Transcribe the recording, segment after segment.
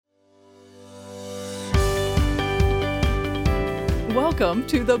Welcome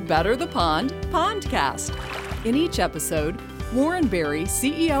to the Better the Pond Pondcast. In each episode, Warren Berry,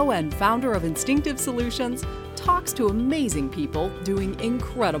 CEO and founder of Instinctive Solutions, talks to amazing people doing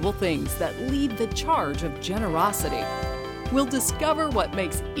incredible things that lead the charge of generosity. We'll discover what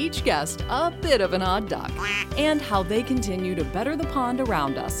makes each guest a bit of an odd duck and how they continue to better the pond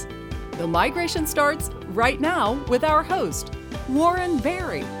around us. The migration starts right now with our host, Warren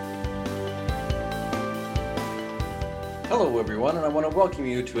Berry. Hello, everyone, and I want to welcome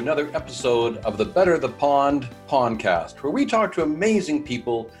you to another episode of the Better the Pond Pondcast, where we talk to amazing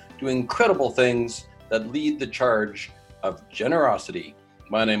people doing incredible things that lead the charge of generosity.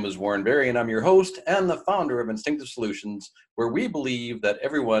 My name is Warren Berry, and I'm your host and the founder of Instinctive Solutions, where we believe that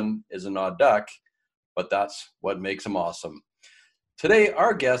everyone is an odd duck, but that's what makes them awesome. Today,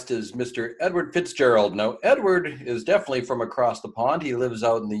 our guest is Mr. Edward Fitzgerald. Now, Edward is definitely from across the pond. He lives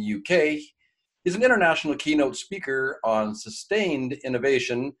out in the UK. He's an international keynote speaker on sustained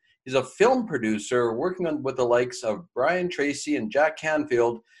innovation. He's a film producer working with the likes of Brian Tracy and Jack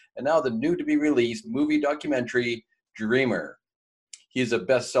Canfield, and now the new-to-be-released movie documentary, Dreamer. He's a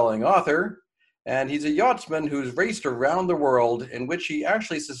best-selling author, and he's a yachtsman who's raced around the world, in which he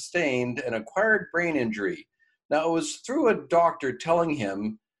actually sustained an acquired brain injury. Now, it was through a doctor telling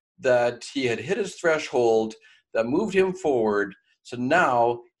him that he had hit his threshold that moved him forward. So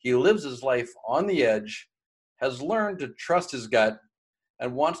now he lives his life on the edge, has learned to trust his gut,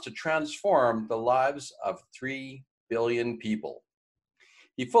 and wants to transform the lives of 3 billion people.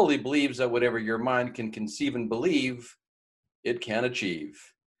 He fully believes that whatever your mind can conceive and believe, it can achieve.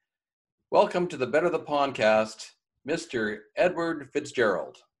 Welcome to the Better the Pondcast, Mr. Edward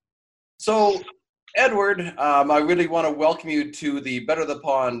Fitzgerald. So, Edward, I really want to welcome you to the Better the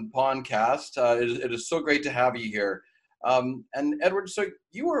Pond Pondcast. It is so great to have you here. And Edward, so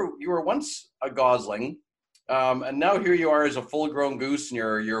you were once a gosling, and now here you are as a full-grown goose, and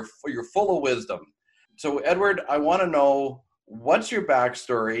you're full of wisdom. So, Edward, I want to know, what's your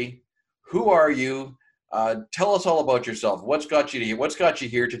backstory? Who are you? Tell us all about yourself. What's got you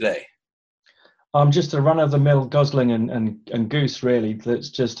here today? I'm just a run-of-the-mill gosling and goose, really, that's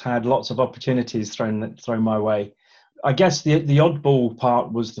just had lots of opportunities thrown my way. I guess the oddball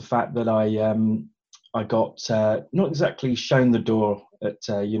part was the fact that I got not exactly shown the door at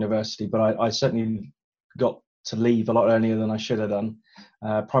university, but I certainly got to leave a lot earlier than I should have done,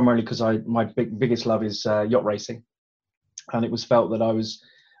 primarily because my biggest love is yacht racing. And it was felt that I was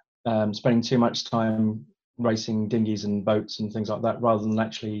spending too much time racing dinghies and boats and things like that, rather than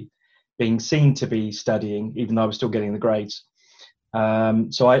actually being seen to be studying, even though I was still getting the grades.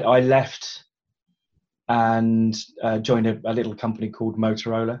 So I left and joined a little company called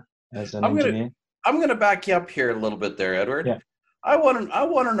Motorola as an engineer. I'm going to back you up here a little bit there, Edward. Yeah. I want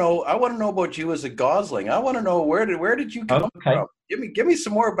to know about you as a gosling. I want to know where did you come from? Give me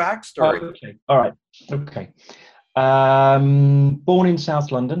some more backstory. Oh, okay. All right. Okay. Born in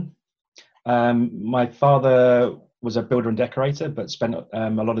South London. My father was a builder and decorator, but spent a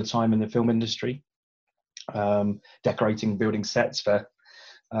lot of time in the film industry, decorating, building sets for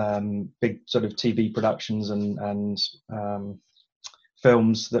big sort of TV productions and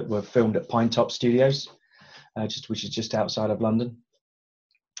films that were filmed at Pine Top Studios, which is just outside of London.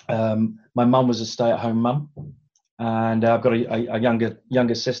 My mum was a stay-at-home mum, and I've got a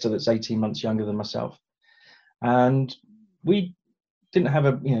younger sister that's 18 months younger than myself. And we didn't have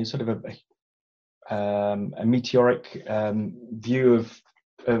a meteoric view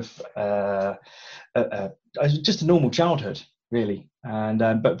of just a normal childhood, really, and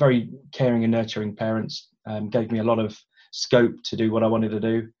but very caring and nurturing parents. Gave me a lot of scope to do what I wanted to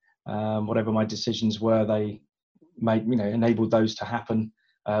do. Whatever my decisions were, they enabled those to happen,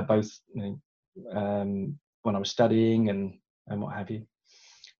 both when I was studying and what have you.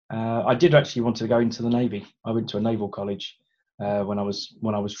 I did actually want to go into the Navy. I went to a naval college when I was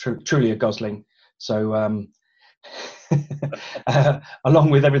truly a gosling. So along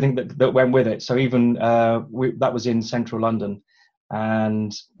with everything that went with it. So even that was in central London,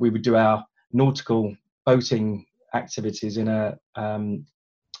 and we would do our nautical boating activities in an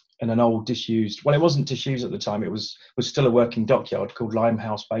old disused, well, it wasn't disused at the time, it was still a working dockyard called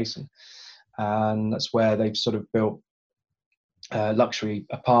Limehouse Basin, and that's where they've sort of built luxury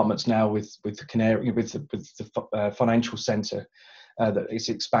apartments now with the Canary, with the financial centre that it's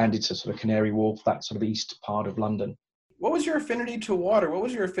expanded to sort of Canary Wharf, that sort of east part of London. What was your affinity to water? What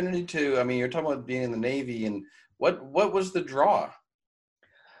was your affinity to, I mean, you're talking about being in the Navy, and what was the draw?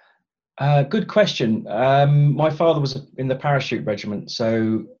 Good question. My father was in the parachute regiment,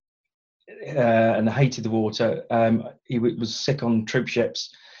 so and hated the water. He was sick on troop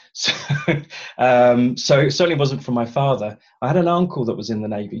ships, So, so it certainly wasn't from my father. I had an uncle that was in the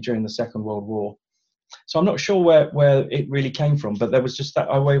Navy during the Second World War. So I'm not sure where it really came from, but there was just that,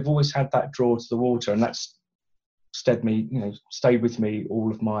 I've always had that draw to the water, and that's stayed with me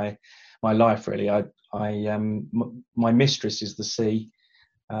all of my life, really. My mistress is the sea,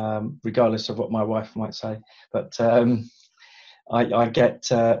 regardless of what my wife might say. But I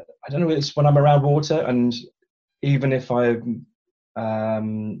get, I don't know, it's when I'm around water, and even if I'm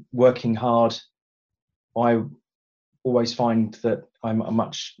working hard, I always find that I'm a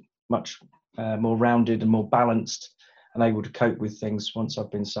much more rounded and more balanced and able to cope with things once I've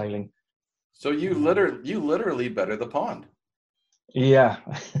been sailing. So you literally better the pond. Yeah.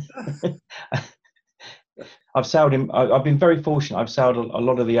 I've been very fortunate. I've sailed a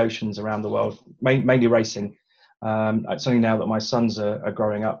lot of the oceans around the world, mainly racing. It's only now that my sons are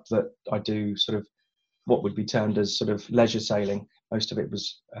growing up that I do sort of what would be termed as sort of leisure sailing. Most of it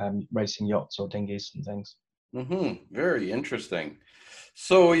was racing yachts or dinghies and things. Mm-hmm. Very interesting.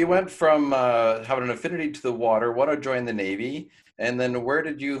 So you went from having an affinity to the water, want to join the Navy, and then where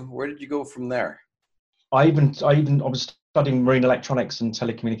did you go from there? I was studying marine electronics and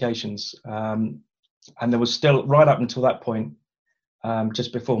telecommunications, and there was still, right up until that point,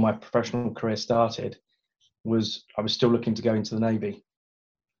 just before my professional career started, I was still looking to go into the Navy.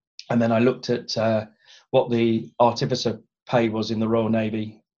 And then I looked at what the artificer pay was in the Royal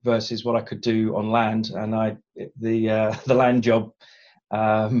Navy versus what I could do on land, and the land job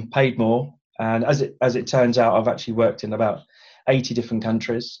paid more. And as it turns out, I've actually worked in about 80 different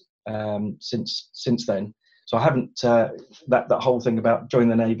countries since then. So I haven't that whole thing about join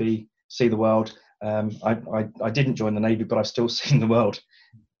the Navy, see the world. I didn't join the Navy, but I've still seen the world,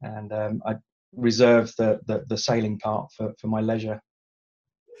 and I reserve the sailing part for my leisure.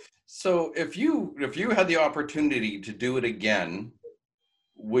 So if you had the opportunity to do it again,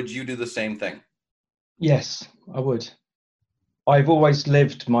 would you do the same thing? Yes, I would. I've always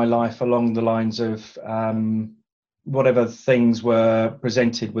lived my life along the lines of whatever things were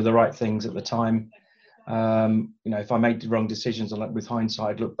presented were the right things at the time. If I made the wrong decisions, with hindsight,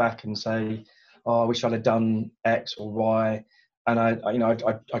 I'd look back and say, "Oh, I wish I'd have done X or Y." And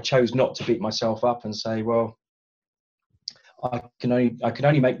I chose not to beat myself up and say, "Well, I can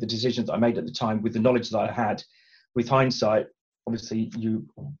only make the decisions that I made at the time with the knowledge that I had." With hindsight, obviously, you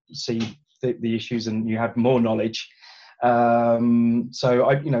see the issues and you have more knowledge. So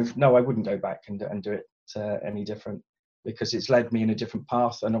no, I wouldn't go back and do it any different, because it's led me in a different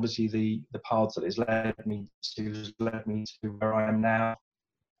path, and obviously the paths that it's led me to where I am now.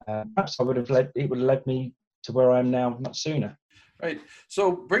 Perhaps it would have led me to where I am now much sooner. Right.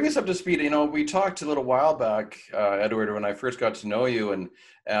 So bring us up to speed. We talked a little while back, Edward, when I first got to know you, and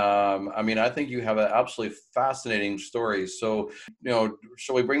I think you have an absolutely fascinating story. So,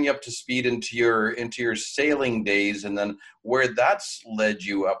 shall we bring you up to speed into your sailing days, and then where that's led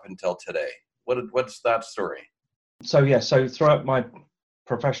you up until today? What's that story? So throughout my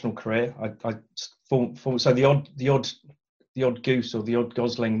professional career, I so the odd goose or the odd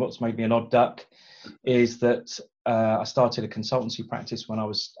gosling. What's made me an odd duck is that I started a consultancy practice when I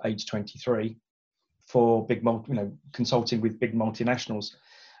was age 23 for consulting with big multinationals,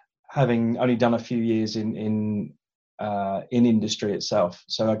 having only done a few years in industry itself.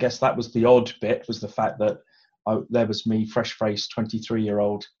 So I guess that was the odd bit, was the fact that there was me, fresh-faced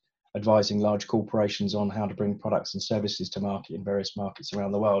 23-year-old, advising large corporations on how to bring products and services to market in various markets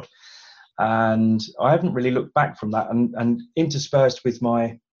around the world. And I haven't really looked back from that. And interspersed with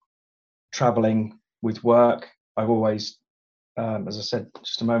my traveling with work, I've always, as I said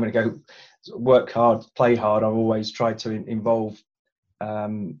just a moment ago, work hard, play hard. I've always tried to involve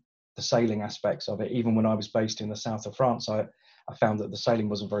the sailing aspects of it. Even when I was based in the south of France, I found that the sailing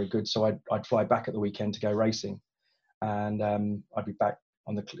wasn't very good. So I'd fly back at the weekend to go racing, and I'd be back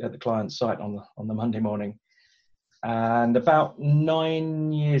at the client's site on the Monday morning. And about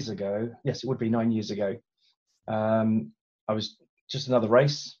 9 years ago, yes, it would be 9 years ago, I was just another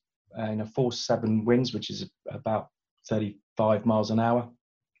race in a force 7 winds, which is about 35 miles an hour.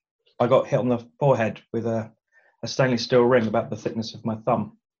 I got hit on the forehead with a stainless steel ring about the thickness of my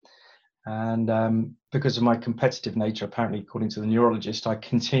thumb. And because of my competitive nature, apparently, according to the neurologist, I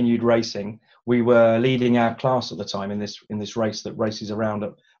continued racing. We were leading our class at the time in this race that races around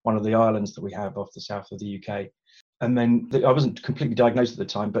at one of the islands that we have off the south of the UK. And then I wasn't completely diagnosed at the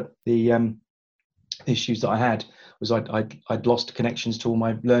time, but the issues that I had was I'd lost connections to all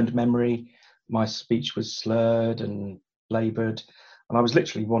my learned memory. My speech was slurred and laboured, and I was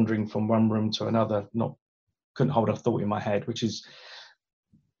literally wandering from one room to another, couldn't hold a thought in my head, which is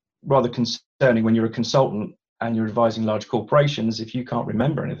rather concerning when you're a consultant and you're advising large corporations, if you can't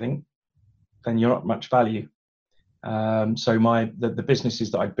remember anything, then you're not much value. So the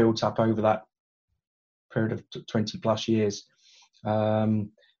businesses that I built up over that period of 20 plus years, unfortunately,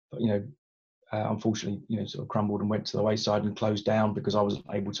 sort of crumbled and went to the wayside and closed down because I wasn't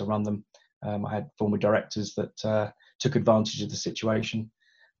able to run them. I had former directors that took advantage of the situation.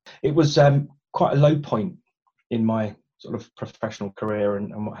 It was quite a low point in my sort of professional career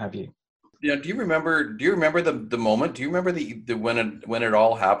and what have you. Yeah. Do you remember the moment? Do you remember the when it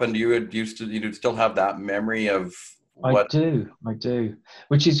all happened? You still have that memory of what? I do,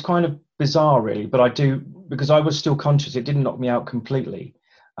 which is kind of bizarre, really. But I do, because I was still conscious. It didn't knock me out completely.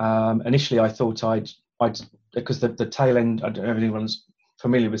 Initially, I thought because the tail end. I don't know if anyone's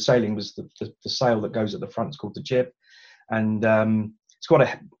familiar with sailing. Was the sail that goes at the front is called the jib, and it's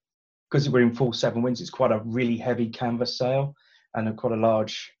because we're in full 7 winds. It's quite a really heavy canvas sail and quite a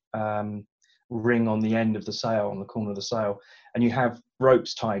large ring on the end of the sail, on the corner of the sail, and you have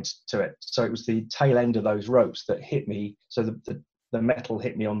ropes tied to it. So it was the tail end of those ropes that hit me. So the metal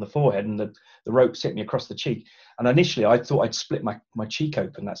hit me on the forehead, and the ropes hit me across the cheek. And initially, I thought I'd split my cheek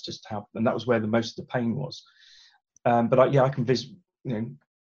open. That's just how, and that was where most of the pain was. But I can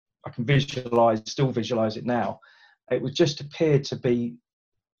still visualize it now. It was just appeared to be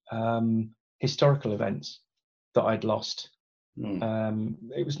historical events that I'd lost.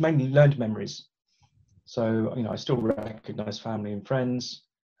 It was mainly learned memories. So, I still recognize family and friends.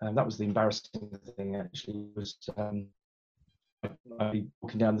 That was the embarrassing thing, actually, was I'd be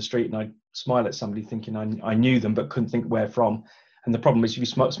walking down the street and I'd smile at somebody thinking I knew them but couldn't think where from. And the problem is,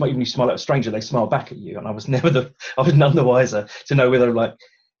 if you even you smile at a stranger, they smile back at you. And I was none the wiser to know whether, like,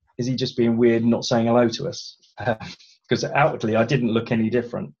 is he just being weird and not saying hello to us? Because outwardly, I didn't look any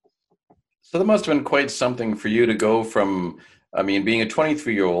different. So that must have been quite something for you to go from, being a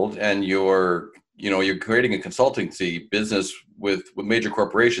 23-year-old and you're creating a consultancy business with major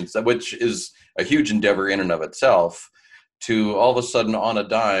corporations, which is a huge endeavor in and of itself, to all of a sudden on a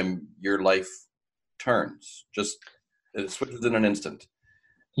dime, your life turns. It switches in an instant.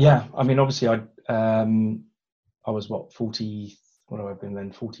 Yeah. Obviously I was 40, what have I been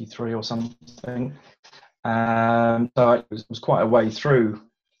then, 43 or something. So it was quite a way through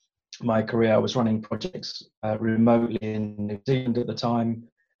my career. I was running projects remotely in New Zealand at the time,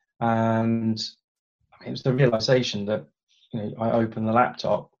 and it was the realization that I opened the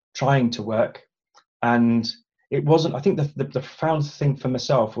laptop trying to work, and it wasn't. I think the profound thing for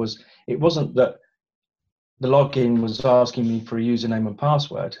myself was, it wasn't that the login was asking me for a username and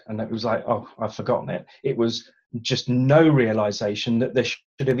password, and it was like, oh, I've forgotten it. It was just no realization that there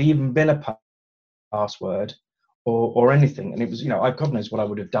should have even been a password or anything. And it was, God knows what I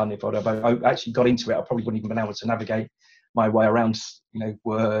would have done if I actually got into it. I probably wouldn't even been able to navigate my way around,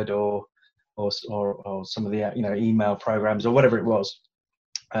 Word or some of the email programs or whatever it was.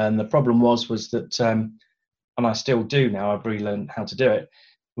 And the problem was that, and I still do now, I've relearned how to do it,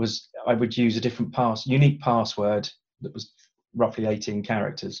 was I would use a different unique password that was roughly 18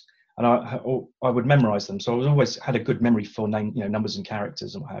 characters, and I would memorize them. So I always had a good memory for numbers and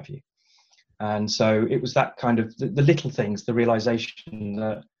characters and what have you. And so it was that kind of the little things, the realization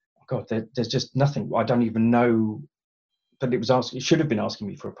that, oh God, there's just nothing. I don't even know that it should have been asking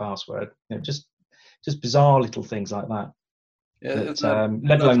me for a password. Just bizarre little things like that. Yeah,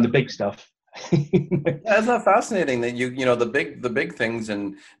 let alone the big stuff. Yeah, isn't that fascinating that the big things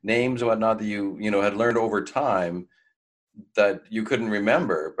and names and whatnot that you had learned over time that you couldn't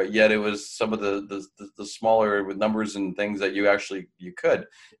remember, but yet it was some of the smaller with numbers and things that you could.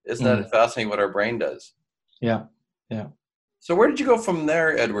 Isn't that fascinating what our brain does? Yeah. So where did you go from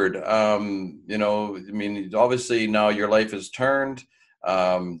there, Edward? Obviously now your life has turned.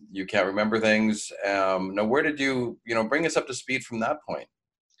 You can't remember things. Now, where did you bring us up to speed from that point?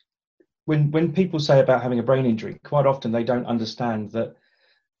 When people say about having a brain injury, quite often they don't understand that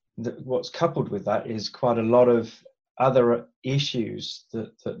what's coupled with that is quite a lot of other issues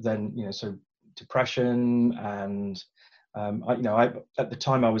that then, so depression and, I at the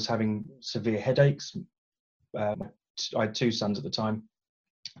time I was having severe headaches. I had 2 sons at the time.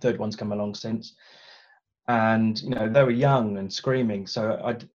 Third one's come along since. And, they were young and screaming. So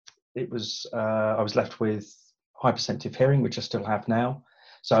I was left with hypersensitive hearing, which I still have now.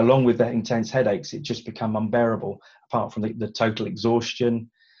 So along with that intense headaches, it just become unbearable, apart from the total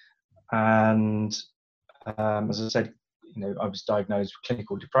exhaustion. And as I said, I was diagnosed with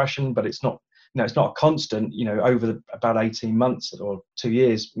clinical depression, but it's not a constant, over about 18 months or 2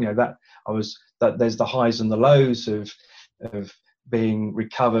 years, that there's the highs and the lows of being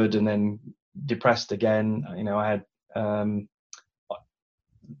recovered and then depressed again. I had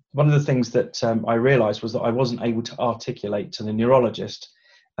one of the things that I realised was that I wasn't able to articulate to the neurologist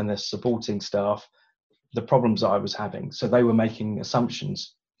and the supporting staff the problems that I was having. So they were making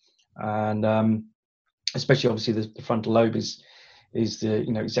assumptions, and especially obviously the frontal lobe is the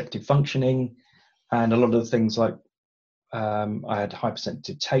executive functioning, and a lot of the things like I had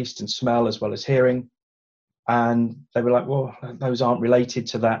hypersensitive taste and smell as well as hearing, and they were like, well, those aren't related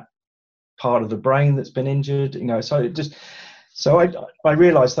to that part of the brain that's been injured, so I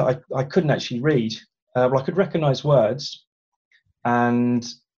realized that I couldn't actually read. Well, I could recognize words, and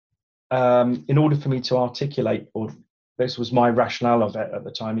in order for me to articulate, or this was my rationale of it at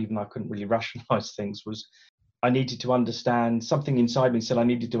the time, even though I couldn't really rationalize things, was I needed to understand, something inside me said I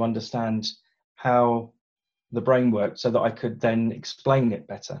needed to understand how the brain worked so that I could then explain it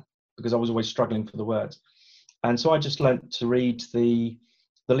better, because I was always struggling for the words. And so I just learnt to read the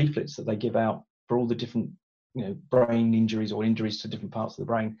leaflets that they give out for all the different brain injuries or injuries to different parts of the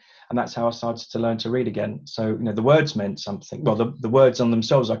brain, and that's how I started to learn to read again. So the words meant something. Well, the words on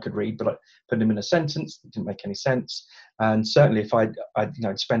themselves I could read, but I put them in a sentence that didn't make any sense. And certainly if I'd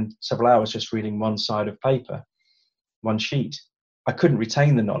spend several hours just reading one side of paper, one sheet, I couldn't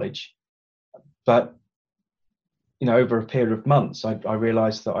retain the knowledge. But over a period of months, I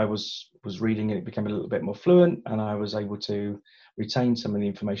realized that I was reading, and it became a little bit more fluent, and I was able to retain some of the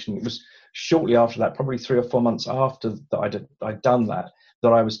information. It was shortly after that, probably 3 or 4 months after that I'd done that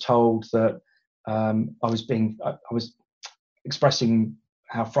I was told that I was expressing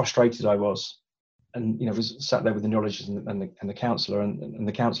how frustrated I was, and was sat there with the neurologist and the counsellor, and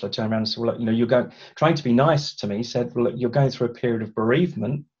the counsellor turned around and said, well, look, you're trying to be nice to me, said, well, look, you're going through a period of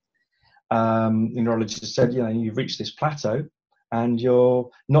bereavement. The neurologist said, you've reached this plateau, and you're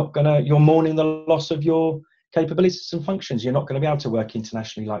mourning the loss of your capabilities and functions. You're not going to be able to work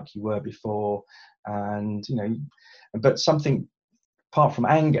internationally like you were before. And, but something apart from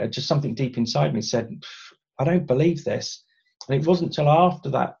anger, just something deep inside me said, I don't believe this. And it wasn't until after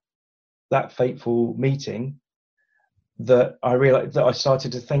that fateful meeting that I realized, that I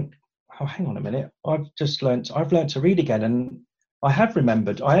started to think, oh, hang on a minute. I've learned to read again. And I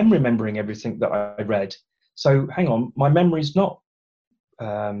am remembering everything that I read. So hang on, my memory's not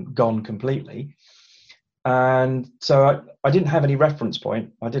gone completely. And so I didn't have any reference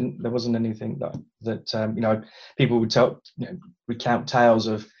point. There wasn't anything that people would recount tales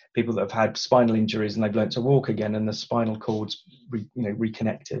of people that have had spinal injuries and they've learnt to walk again, and the spinal cord's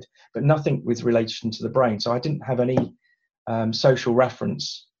reconnected, but nothing with relation to the brain. So I didn't have any social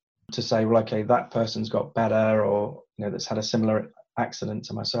reference to say, well, okay, that person's got better, or that's had a similar accident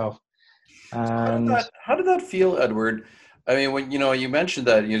to myself. And how did that feel, Edward? I mean, when you mentioned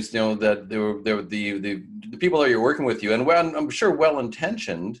that that there were the people that you're working with you, and I'm sure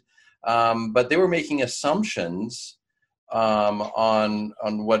well-intentioned, but they were making assumptions on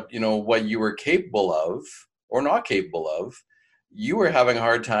what you were capable of or not capable of. You were having a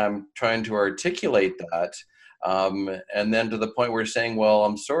hard time trying to articulate that, and then to the point where you're saying, "Well,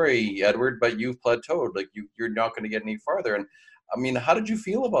 I'm sorry, Edward, but you've plateaued. Like you're not going to get any farther." And I mean, how did you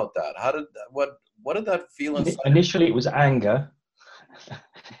feel about that? What did that feel inside? Initially, it was anger.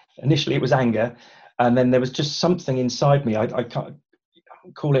 And then there was just something inside me. I can't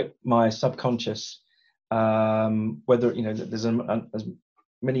call it my subconscious. Whether there's as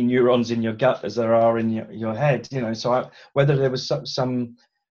many neurons in your gut as there are in your head. So whether there was something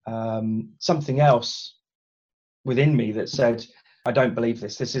else within me that said, I don't believe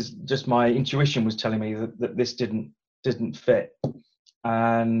this. This is just my intuition was telling me that this didn't fit.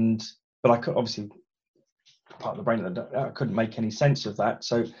 But I could obviously, part of the brain, I couldn't make any sense of that.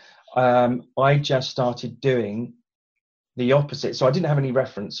 So I just started doing the opposite. So I didn't have any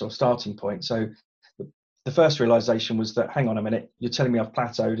reference or starting point. So the first realization was that, hang on a minute, you're telling me I've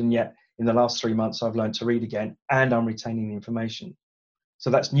plateaued, and yet in the last 3 months I've learned to read again, and I'm retaining the information.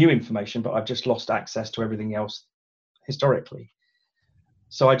 So that's new information, but I've just lost access to everything else historically.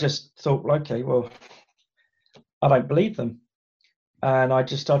 So I just thought, okay, well, I don't believe them. And I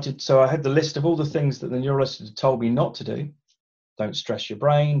just started, so I had the list of all the things that the neurologist had told me not to do. Don't stress your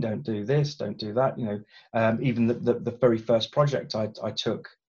brain, don't do this, don't do that. Even the very first project I took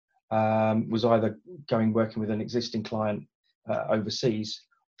was either working with an existing client overseas,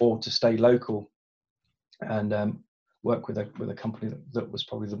 or to stay local and work with a company that was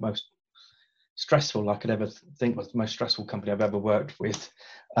probably the most stressful I could ever think was the most stressful company I've ever worked with.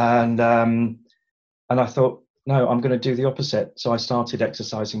 And I thought, no, I'm going to do the opposite. So I started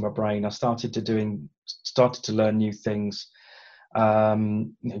exercising my brain. I started to learn new things,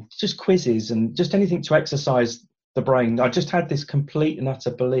 just quizzes and just anything to exercise the brain. I just had this complete and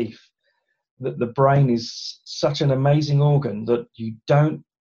utter belief that the brain is such an amazing organ that you don't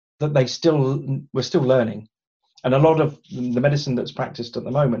that we're still learning. And a lot of the medicine that's practiced at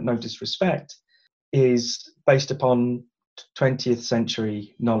the moment, no disrespect, is based upon 20th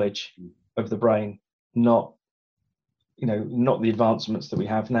century knowledge of the brain, not the advancements that we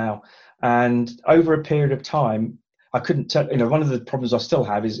have now. And over a period of time, I couldn't tell, one of the problems I still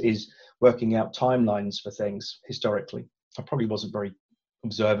have is working out timelines for things historically. I probably wasn't very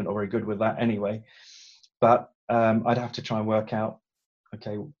observant or very good with that anyway, but I'd have to try and work out,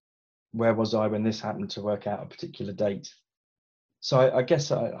 okay, where was I when this happened, to work out a particular date. So I guess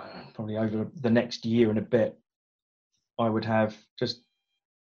probably over the next year and a bit, I would have just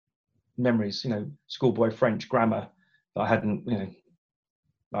memories, schoolboy French grammar that I hadn't,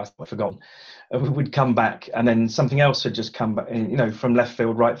 I'd forgotten, would come back, and then something else would just come back, from left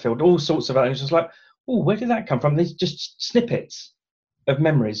field, right field, all sorts of, and it's just like, oh, where did that come from? These just snippets of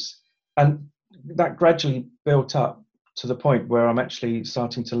memories, and that gradually built up to the point where I'm actually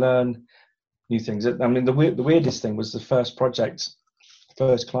starting to learn new things. I mean, the weirdest thing was the first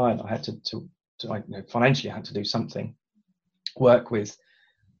client I had to financially I had to do something, work with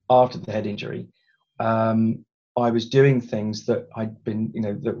after the head injury. I was doing things that I'd been,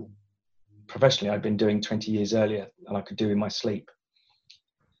 that professionally I'd been doing 20 years earlier, and I could do in my sleep.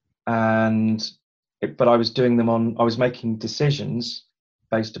 But I was doing them I was making decisions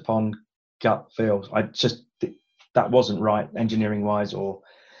based upon gut feel. That wasn't right engineering wise,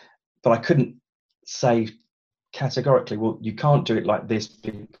 but I couldn't say categorically, well, you can't do it like this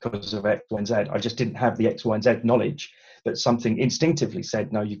because of X, Y, and Z. I just didn't have the X, Y, and Z knowledge, but something instinctively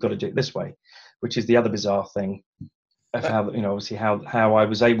said, no, you've got to do it this way, which is the other bizarre thing of how, obviously how I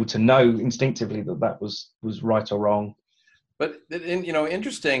was able to know instinctively that was right or wrong. But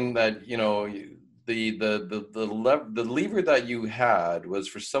interesting that the lever that you had was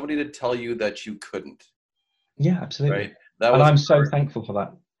for somebody to tell you that you couldn't. Yeah, absolutely. Right. I'm so thankful for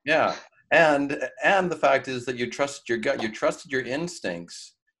that. Yeah, and the fact is that you trusted your gut, you trusted your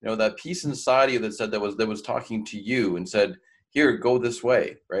instincts. That piece inside you that said that was talking to you and said, "Here, go this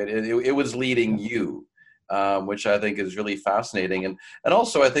way." Right. It was leading you. Which I think is really fascinating, and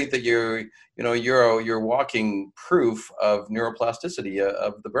also I think that you're walking proof of neuroplasticity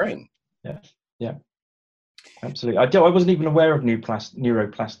of the brain. Yeah, absolutely. I wasn't even aware of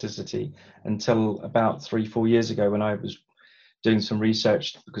neuroplasticity until about 3-4 years ago, when I was doing some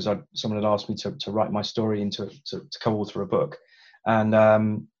research because someone had asked me to write my story to co-author a book, and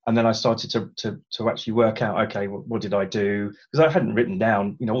then I started to actually work out, okay, what did I do? Because I hadn't written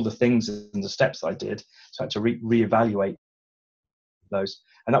down, all the things and the steps I did, so I had to reevaluate those.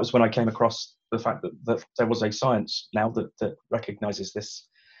 And that was when I came across the fact that there was a science now that recognizes this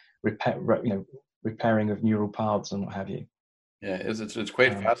repairing of neural paths and what have you. Yeah, it's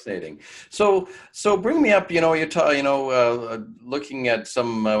quite fascinating. So bring me up. Looking at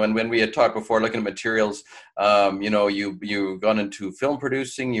some when we had talked before, looking at materials. You've gone into film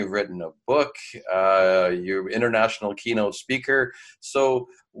producing. You've written a book. You're an international keynote speaker. So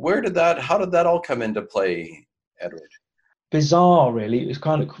how did that all come into play, Edward? Bizarre, really. It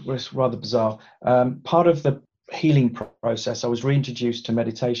was rather bizarre. Part of the healing process, I was reintroduced to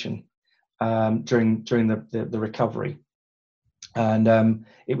meditation during the recovery. And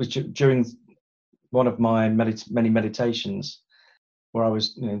it was during one of my many meditations where I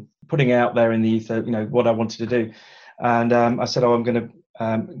was, putting out there in the ether, what I wanted to do. And I said, I'm going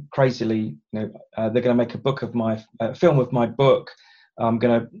to crazily, they're going to make a film of my book. I'm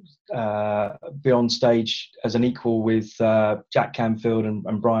going to be on stage as an equal with Jack Canfield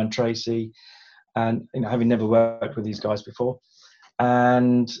and Brian Tracy, and having never worked with these guys before.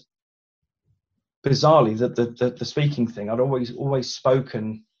 And bizarrely, the speaking thing, I'd always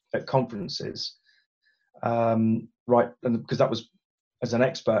spoken at conferences, right? And because that was as an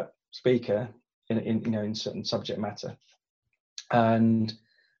expert speaker in certain subject matter, and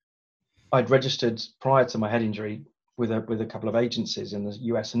I'd registered prior to my head injury with a couple of agencies in the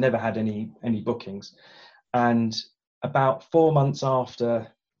US and never had any bookings. And about 4 months after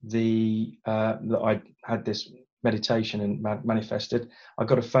that I had this meditation and manifested, I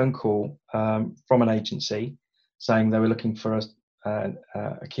got a phone call from an agency saying they were looking for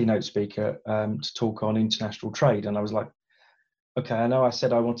a keynote speaker to talk on international trade. And I was like, okay, I know I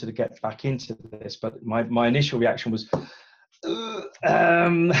said I wanted to get back into this, but my initial reaction was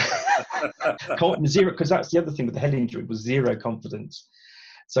zero, because that's the other thing with the head injury, was zero confidence.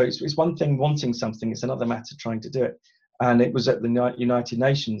 So it's one thing wanting something, it's another matter trying to do it. And it was at the United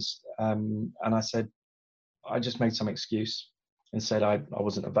Nations, and I said, I just made some excuse and said I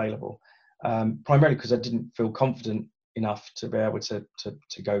wasn't available, primarily because I didn't feel confident enough to be able to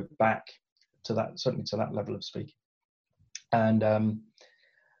go back to that, certainly to that level of speaking. And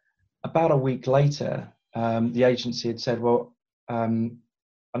about a week later, the agency had said, well, I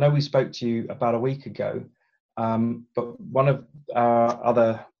know we spoke to you about a week ago, but one of our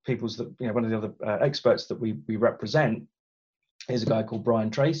other people's that, one of the other experts that we represent is a guy called Brian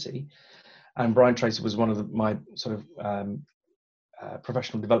Tracy. And Brian Tracy was one of my sort of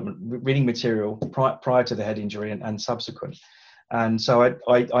professional development reading material prior to the head injury and subsequent. And so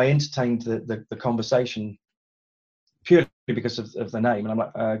I entertained the conversation purely because of the name. And I'm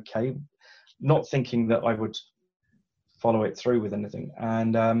like, okay, not thinking that I would follow it through with anything.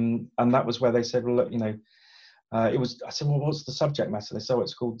 And that was where they said, well, look, I said, well, what's the subject matter? They said, oh,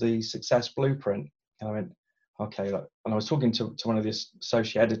 it's called the Success Blueprint. And I went, okay. Look, and I was talking to one of the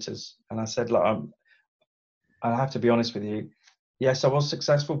associate editors, and I said, look, I have to be honest with you. Yes, I was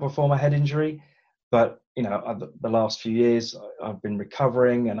successful before my head injury, but the last few years I've been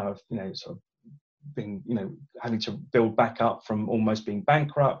recovering, and I've sort of been having to build back up from almost being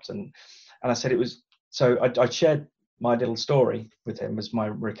bankrupt. And I said it was so. I shared my little story with him as my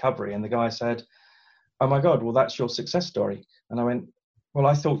recovery, and the guy said, "Oh my God, well that's your success story." And I went, well,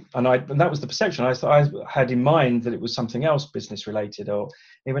 I thought, and that was the perception. I thought I had in mind that it was something else business related. Or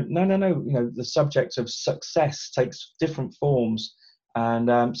he went, no. The subject of success takes different forms,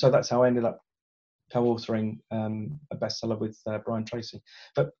 and so that's how I ended up co-authoring a bestseller with Brian Tracy.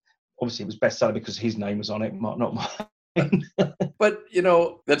 But obviously, it was bestseller because his name was on it, not mine. But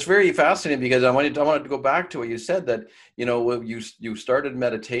that's very fascinating, because I wanted to go back to what you said, that you started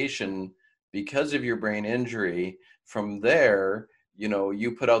meditation because of your brain injury. From there,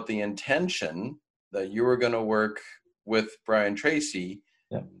 you put out the intention that you were going to work with Brian Tracy,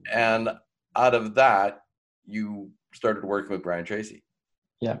 yeah. And out of that, you started working with Brian Tracy.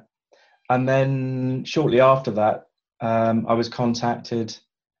 Yeah, and then shortly after that, I was contacted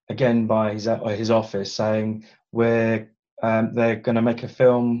again by his office saying they're going to make a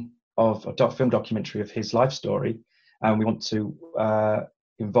film documentary of his life story, and we want to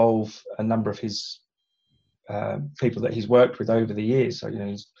involve a number of his people that he's worked with over the years. So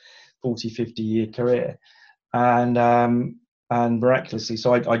his 40-50 year career, and miraculously,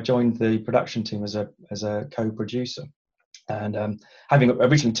 so I joined the production team as a co-producer, and having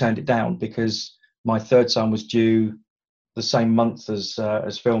originally turned it down because my third son was due the same month as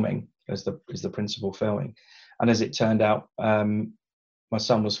filming, as the principal filming, and as it turned out, my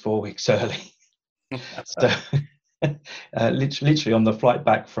son was 4 weeks early. So literally on the flight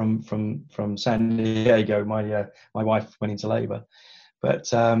back from San Diego, my wife went into labour. But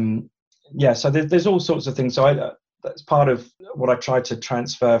so there's all sorts of things. So that's part of what I tried to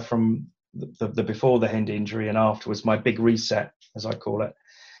transfer from the before the head injury and afterwards. My big reset, as I call it,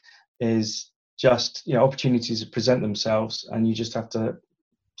 is just opportunities present themselves, and you just have to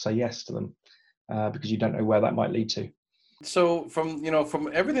say yes to them, because you don't know where that might lead to. So from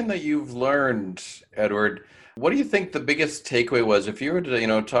everything that you've learned, Edward, what do you think the biggest takeaway was? If you were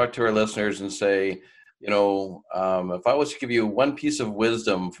to talk to our listeners and say, if I was to give you one piece of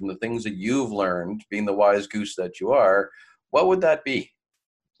wisdom from the things that you've learned, being the wise goose that you are, what would that be?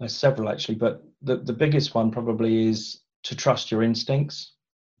 There's several actually, but the biggest one probably is to trust your instincts.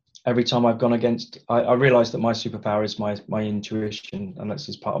 Every time I've gone against, I realized that my superpower is my intuition, and that's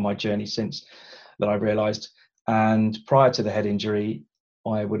just part of my journey since that I realized. And prior to the head injury,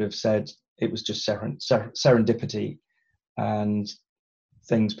 I would have said it was just serendipity, and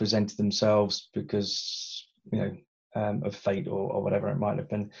things presented themselves because of fate or whatever it might have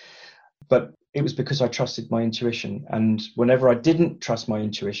been. But it was because I trusted my intuition, and whenever I didn't trust my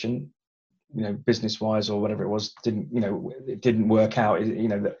intuition, business wise or whatever it was, it didn't work out.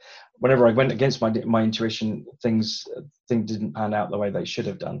 That whenever I went against my intuition, things didn't pan out the way they should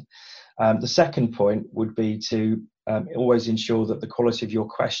have done. The second point would be to always ensure that the quality of your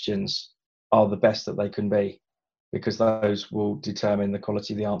questions are the best that they can be, because those will determine the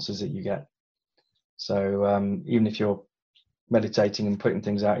quality of the answers that you get. So even if you're meditating and putting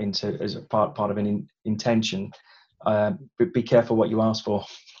things out as a part of an intention, be careful what you ask for.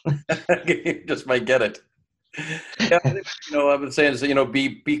 You just might get it. Yeah, I've been saying is,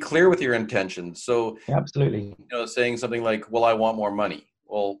 be clear with your intentions. So yeah, absolutely. Saying something like, "Well, I want more money."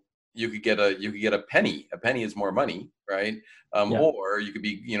 Well, you could get a penny. A penny is more money, right? Or you could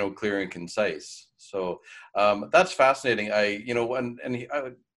be clear and concise. So that's fascinating. I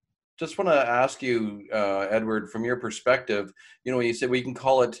just want to ask you, Edward, from your perspective, when you say we can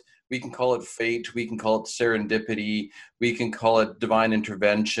call it fate, we can call it serendipity, we can call it divine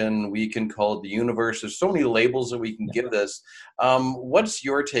intervention, we can call it the universe. There's so many labels that we can give this. What's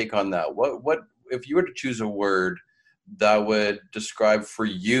your take on that? What if you were to choose a word that would describe for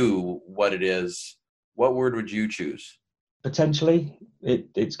you what it is, what word would you choose? Potentially,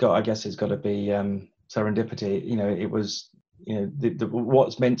 it's got. I guess it's got to be serendipity. It was.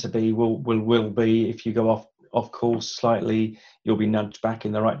 What's meant to be will be. If you go off course slightly, you'll be nudged back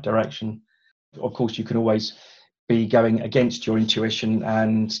in the right direction. Of course, you can always be going against your intuition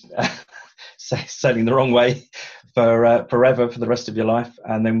and sailing the wrong way for forever, for the rest of your life,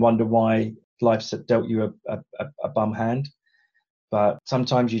 and then wonder why life's dealt you a bum hand. But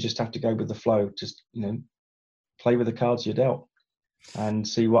sometimes you just have to go with the flow. Just play with the cards you're dealt and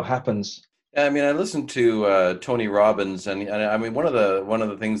see what happens. Yeah, I mean, I listened to Tony Robbins, and I mean, one of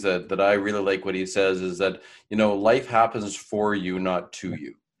the things that I really like what he says is that life happens for you, not to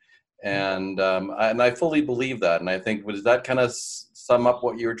you, and I fully believe that. And I think, does that kind of sum up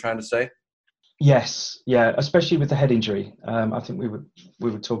what you were trying to say? Yes, yeah, especially with the head injury. I think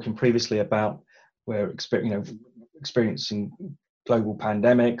we were talking previously about where experiencing global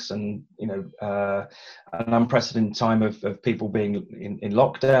pandemics and an unprecedented time of people being in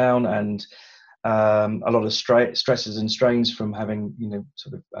lockdown, and a lot of stresses and strains from having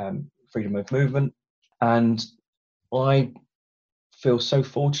freedom of movement. And I feel so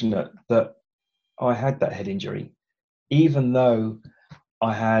fortunate that I had that head injury, even though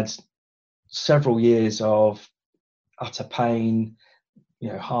I had several years of utter pain,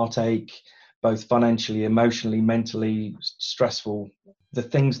 heartache, both financially, emotionally, mentally, stressful. The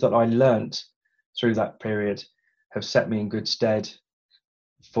things that I learnt through that period have set me in good stead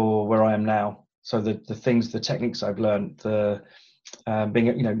for where I am now. So the techniques I've learnt, knowing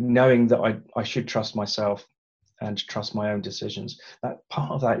that I should trust myself and trust my own decisions. That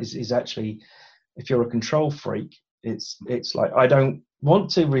part of that is actually, if you're a control freak, it's like, I don't want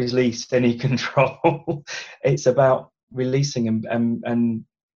to release any control. It's about releasing and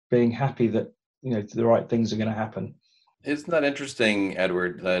being happy that the right things are going to happen. Isn't that interesting,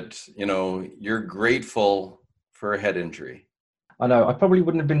 Edward, that you're grateful for a head injury? I know I probably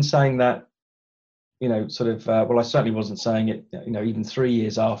wouldn't have been saying that I certainly wasn't saying it even 3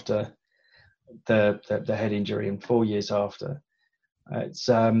 years after the head injury and 4 years after. It's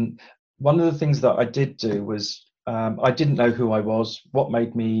one of the things that I did do was, I didn't know who I was, what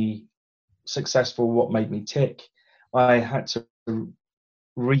made me successful, what made me tick. I had to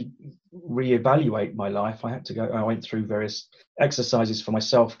reevaluate my life. I went through various exercises for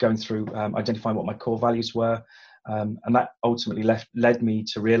myself, going through identifying what my core values were, and that ultimately led me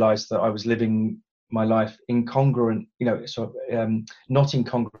to realize that I was living my life incongruent, not in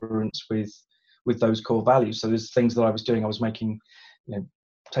congruence with those core values. So there's things that I was doing. I was making,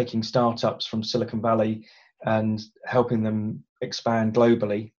 taking startups from Silicon Valley and helping them expand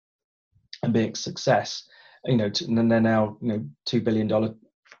globally and be a success, and they're now, $2 billion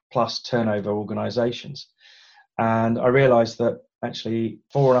plus turnover organizations. And I realized that actually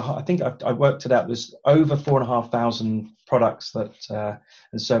I think I worked it out, there's over 4,500 products that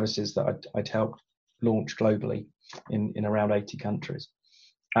and services that I'd helped launch globally in around 80 countries.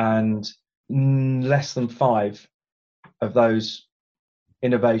 And less than 5 of those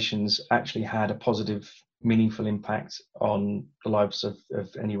innovations actually had a positive, meaningful impact on the lives of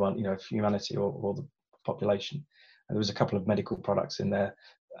anyone, of humanity or the population. And there was a couple of medical products in there,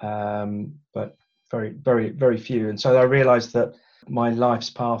 but very, very, very few. And so I realized that my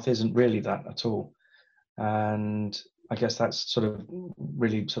life's path isn't really that at all. And I guess that's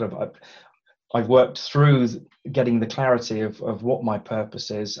I've worked through getting the clarity of what my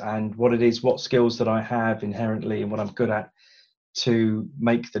purpose is and what it is, what skills that I have inherently and what I'm good at, to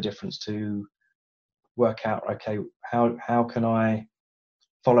make the difference, to work out, okay, how can I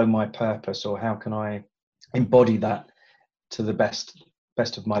follow my purpose, or how can I embody that to the best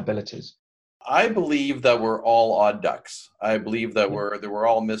of my abilities. I believe that we're all odd ducks. I believe that we're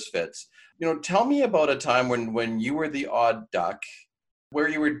all misfits. Tell me about a time when you were the odd duck, where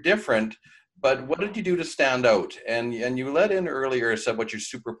you were different, but what did you do to stand out? And you let in earlier, said what your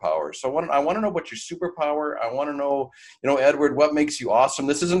superpower. So I want to know what your superpower. I want to know, Edward, what makes you awesome?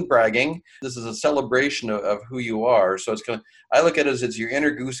 This isn't bragging. This is a celebration of who you are. So I look at it as it's your inner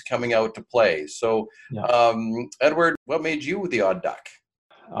goose coming out to play. So, yeah. Edward, what made you the odd duck?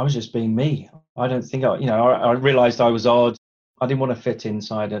 I was just being me. I don't think I realized I was odd. I didn't want to fit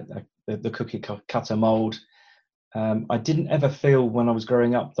inside the cookie cutter mold. I didn't ever feel when I was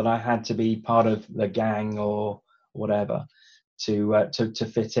growing up that I had to be part of the gang or whatever to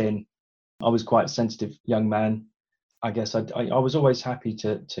fit in. I was quite a sensitive young man. I guess I was always happy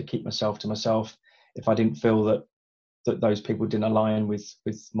to keep myself to myself if I didn't feel that those people didn't align with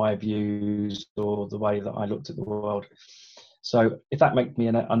my views or the way that I looked at the world. So if that made me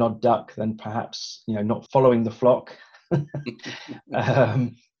an odd duck, then perhaps not following the flock.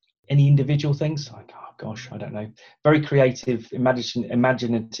 any individual things, like, oh gosh, I don't know. Very creative,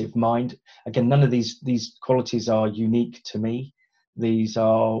 imaginative mind. Again, none of these qualities are unique to me. These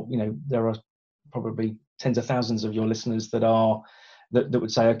are, there are probably tens of thousands of your listeners that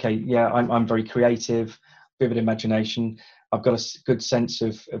would say, okay, yeah, I'm very creative, vivid imagination. I've got a good sense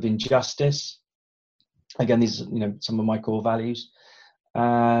of injustice. Again, these are, some of my core values.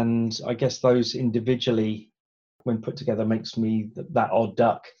 And I guess those individually, when put together, makes me that odd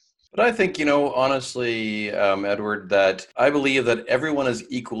duck. But I think, honestly, Edward, that I believe that everyone is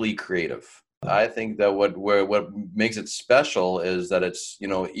equally creative. I think that what makes it special is that it's,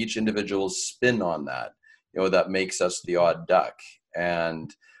 each individual's spin on that, that makes us the odd duck.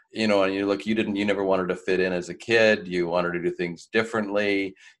 And, and you never wanted to fit in as a kid. You wanted to do things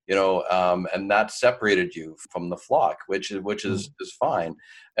differently, and that separated you from the flock, which is fine.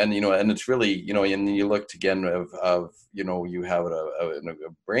 And, and it's really, and you looked again of you have a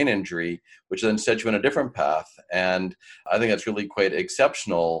brain injury, which then set you on a different path. And I think that's really quite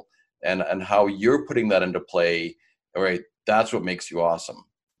exceptional. And how you're putting that into play, all right, that's what makes you awesome.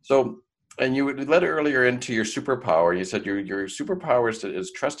 So, and you led earlier into your superpower. You said your superpower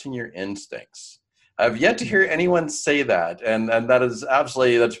is trusting your instincts. I've yet to hear anyone say that, and that is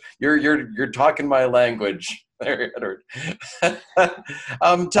absolutely you're talking my language there, Edward.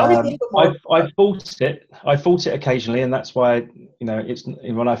 Tell me a little bit more. I fought it. I fought it occasionally, and that's why it's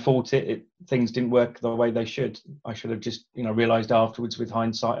when I fought it, things didn't work the way they should. I should have just realized afterwards, with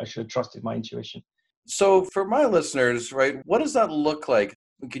hindsight, I should have trusted my intuition. So for my listeners, right, what does that look like?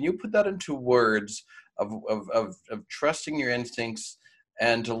 Can you put that into words of trusting your instincts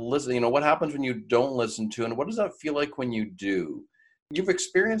and to listen? What happens when you don't listen to, and what does that feel like when you do? You've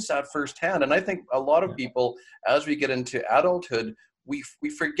experienced that firsthand. And I think a lot of people, as we get into adulthood, we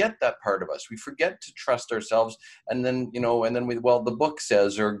forget that part of us. We forget to trust ourselves. And then, the book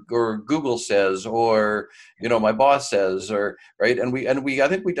says, or Google says, or, my boss says, or, right.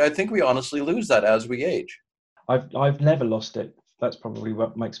 I think we honestly lose that as we age. I've never lost it. That's probably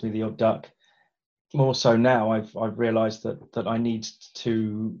what makes me the odd duck. More so now, I've realised that I need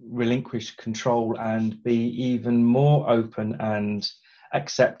to relinquish control and be even more open and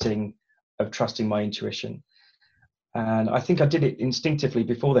accepting of trusting my intuition. And I think I did it instinctively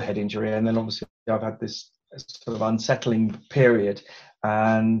before the head injury, and then obviously I've had this sort of unsettling period,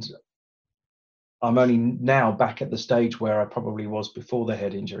 and I'm only now back at the stage where I probably was before the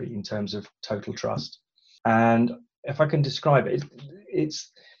head injury in terms of total trust. And if I can describe it,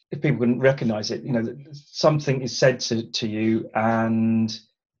 it's if people can recognize it, something is said to you and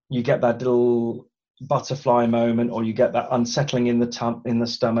you get that little butterfly moment, or you get that unsettling in the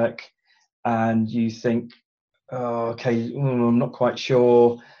stomach, and you think, oh, okay, I'm not quite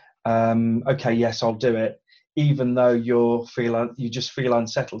sure. Okay, yes, I'll do it. Even though you just feel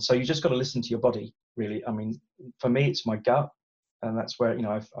unsettled. So you just got to listen to your body, really. I mean, for me, it's my gut. And that's where,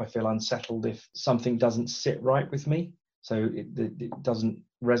 I feel unsettled if something doesn't sit right with me. So it doesn't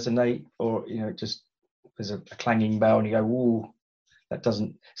resonate, or, just there's a clanging bell and you go, ooh, that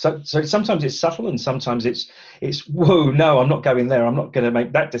doesn't. So sometimes it's subtle, and sometimes it's whoa, no, I'm not going there. I'm not going to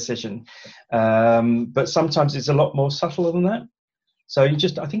make that decision. But sometimes it's a lot more subtle than that. So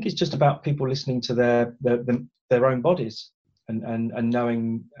I think it's just about people listening to their own bodies and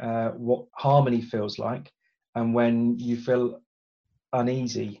knowing what harmony feels like, and when you feel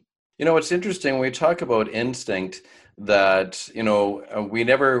uneasy. It's interesting when we talk about instinct that, we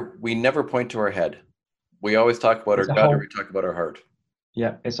never point to our head. We always talk about our gut, or we talk about our heart.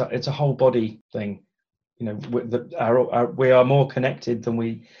 Yeah, it's a whole body thing. We are more connected than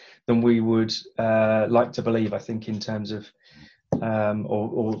we would like to believe, I think, in terms of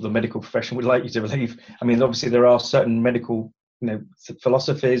or the medical profession would like you to believe. I mean, obviously there are certain medical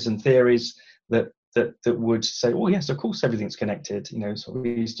philosophies and theories that would say, oh yes, of course everything's connected. Sort of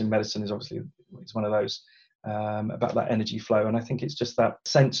Eastern medicine is obviously, it's one of those about that energy flow. And I think it's just that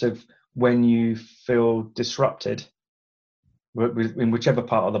sense of when you feel disrupted in whichever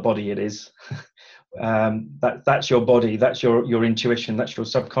part of the body it is, that's your body, that's your intuition, that's your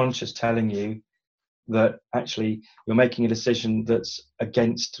subconscious telling you that actually you're making a decision that's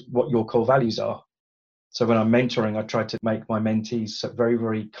against what your core values are. So when I'm mentoring, I try to make my mentees very,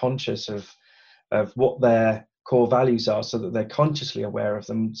 very conscious of what their core values are, so that they're consciously aware of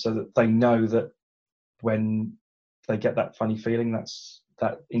them, so that they know that when they get that funny feeling, that's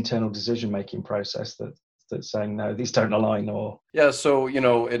that internal decision-making process that's saying, no, these don't align. Or so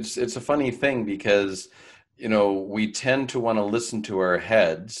it's a funny thing, because we tend to want to listen to our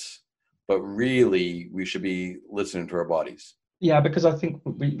heads, but really we should be listening to our bodies. Yeah, because I think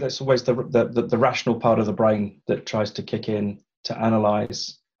that's always the rational part of the brain that tries to kick in to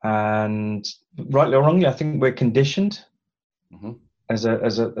analyze And rightly or wrongly, I think we're conditioned Mm-hmm. as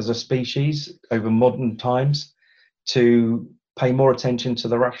a species over modern times to pay more attention to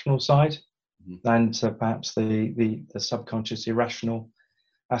the rational side than to perhaps the subconscious, irrational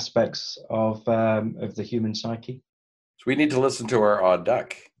aspects of the human psyche. So we need to listen to our odd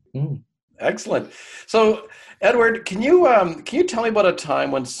duck. Mm. Excellent. So, Edward, can you tell me about a time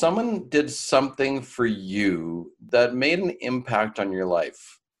when someone did something for you that made an impact on your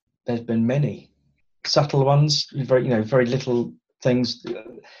life? There's been many subtle ones, very little things,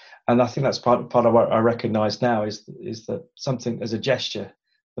 and I think that's part of what I recognise now is that something as a gesture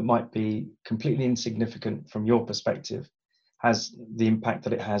that might be completely insignificant from your perspective has the impact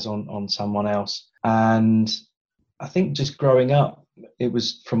that it has on someone else. And I think just growing up, it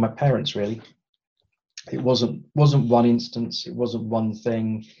was from my parents, really. It wasn't one instance, it wasn't one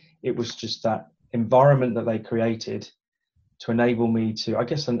thing. It was just that environment that they created to enable me to, I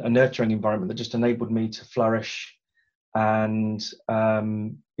guess, a nurturing environment that just enabled me to flourish and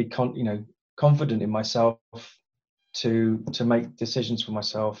be confident in myself to make decisions for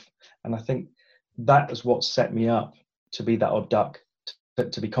myself. And I think that is what set me up to be that odd duck,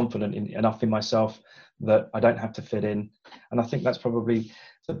 to be confident enough in myself that I don't have to fit in. And I think that's probably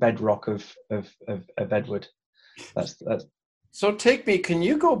the bedrock of Edward. That's So can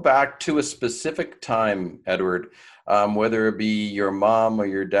you go back to a specific time, Edward, whether it be your mom or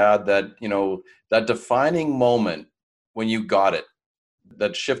your dad, that defining moment when you got it,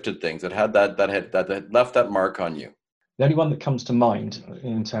 that shifted things, that had that left that mark on you? The only one that comes to mind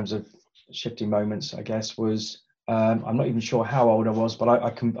in terms of shifting moments, I guess, was I'm not even sure how old I was, but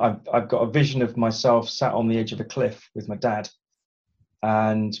I've got a vision of myself sat on the edge of a cliff with my dad,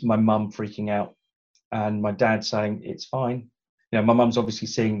 and my mum freaking out, and my dad saying, "It's fine." My mum's obviously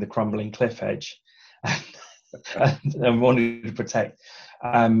seeing the crumbling cliff edge and wanted to protect.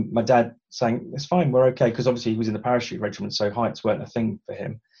 My dad saying, "It's fine, we're okay," because obviously he was in the parachute regiment, so heights weren't a thing for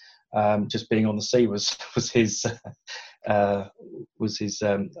him. Just being on the sea was his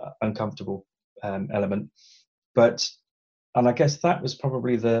uncomfortable element. And I guess that was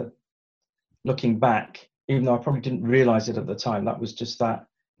probably looking back, even though I probably didn't realize it at the time, that was just that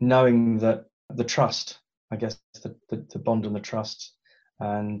knowing that the trust, I guess, the bond and the trust.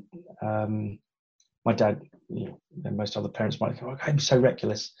 And my dad, and most other parents might go, "Okay, I'm so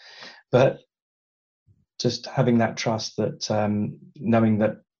reckless," but just having that trust, that knowing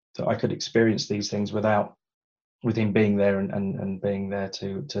that I could experience these things with him being there and being there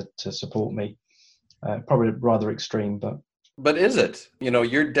to support me. Probably rather extreme, but is it?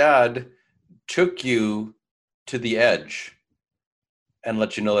 Your dad took you to the edge and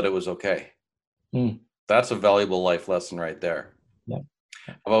let you know that it was okay. That's a valuable life lesson right there. Yeah.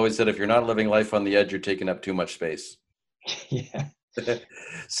 I've always said, if you're not living life on the edge, you're taking up too much space. Yeah.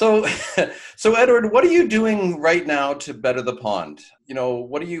 So Edward, what are you doing right now to better the pond?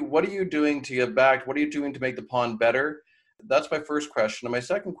 What are you doing to give back? What are you doing to make the pond better? That's my first question. And my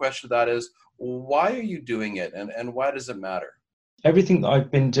second question to that is, why are you doing it, and why does it matter? Everything that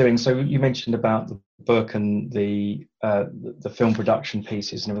I've been doing. So you mentioned about the book and the film production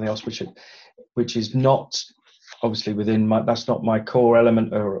pieces and everything else, which is not obviously that's not my core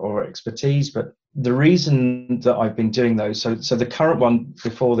element or expertise. But the reason that I've been doing those, so the current one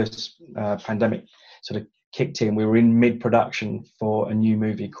before this pandemic sort of kicked in, we were in mid-production for a new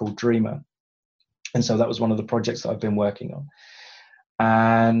movie called Dreamer. And so that was one of the projects that I've been working on.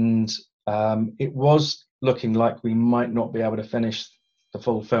 And it was looking like we might not be able to finish the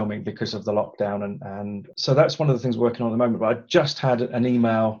full filming because of the lockdown. And so that's one of the things we're working on at the moment. But I just had an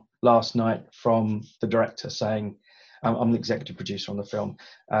email last night from the director saying, I'm the executive producer on the film,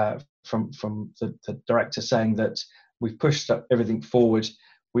 from the director saying that we've pushed everything forward.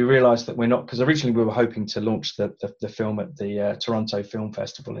 We realised that we're not, because originally we were hoping to launch the film at the Toronto Film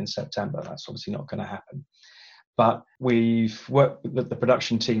Festival in September. That's obviously not going to happen. But we've worked with the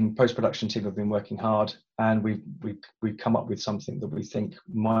production team, post-production team have been working hard, and we've come up with something that we think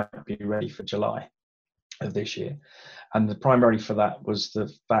might be ready for July of this year. And the primary for that was the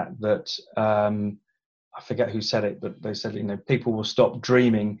fact that I forget who said it, but they said, people will stop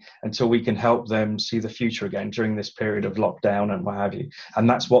dreaming until we can help them see the future again during this period of lockdown and what have you. And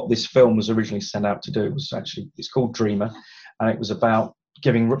that's what this film was originally sent out to do. It's called Dreamer, and it was about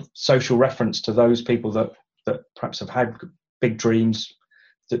giving social reference to those people that perhaps have had big dreams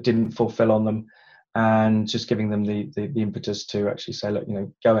that didn't fulfill on them, and just giving them the impetus to actually say, look,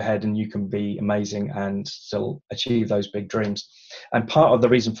 go ahead and you can be amazing and still achieve those big dreams. And part of the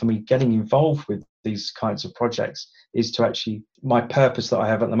reason for me getting involved with these kinds of projects is to actually, my purpose that I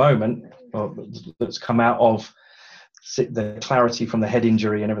have at the moment, or that's come out of the clarity from the head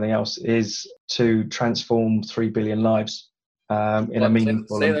injury and everything else is to transform 3 billion lives in a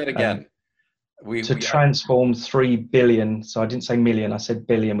meaningful. Say that again. Transform 3 billion. So I didn't say million. I said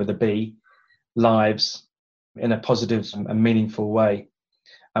billion with a B. Lives in a positive and meaningful way.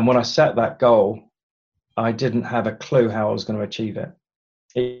 And when I set that goal, I didn't have a clue how I was going to achieve it.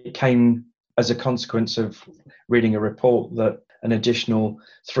 It came as a consequence of reading a report that an additional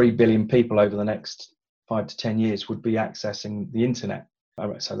 3 billion people over the next 5 to 10 years would be accessing the internet.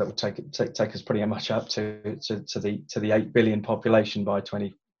 So that would take us pretty much up to the 8 billion population by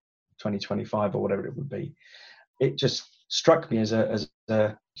 2025 or whatever it would be. It just struck me as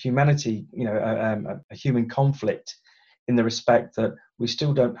a humanity, a human conflict, in the respect that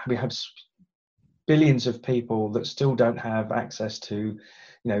we have billions of people that still don't have access to,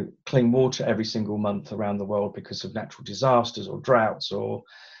 clean water every single month around the world because of natural disasters or droughts or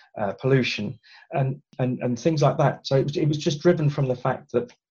pollution and things like that. So it was just driven from the fact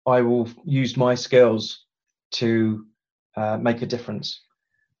that I will use my skills to make a difference,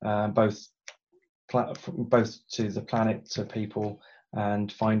 both to the planet, to people,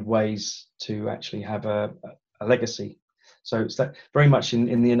 and find ways to actually have a legacy. So it's that very much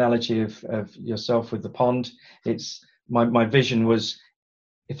in the analogy of yourself with the pond. It's my vision was,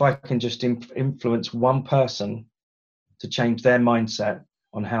 if I can just influence one person to change their mindset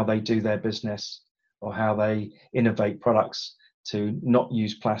on how they do their business or how they innovate products, to not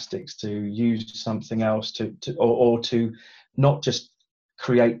use plastics, to use something else, or to not just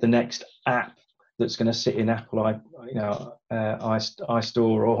create the next app that's going to sit in Apple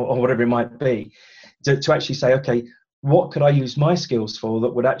iStore or whatever it might be, to actually say, okay, what could I use my skills for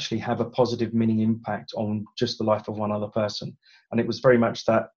that would actually have a positive meaning impact on just the life of one other person? And it was very much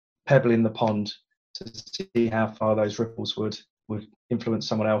that pebble in the pond to see how far those ripples would influence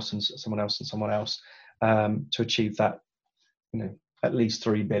someone else and someone else and someone else, to achieve that, at least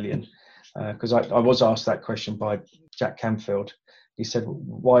 3 billion. Because I was asked that question by Jack Canfield. He said,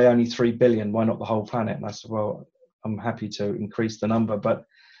 why only 3 billion? Why not the whole planet? And I said, well, I'm happy to increase the number, but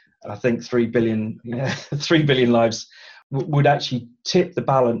I think 3 billion, 3 billion lives would actually tip the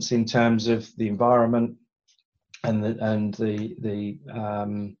balance in terms of the environment and the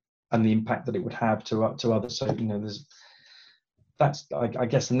impact that it would have to others. So I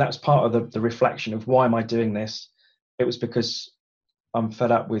guess, and that's part of the reflection of why am I doing this. It was because I'm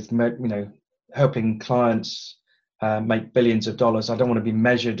fed up with helping clients make billions of dollars. I don't want to be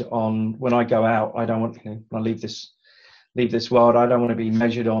measured on, when I go out, I don't want, when I leave this world, I don't want to be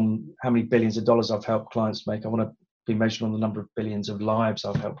measured on how many billions of dollars I've helped clients make. I want to be measured on the number of billions of lives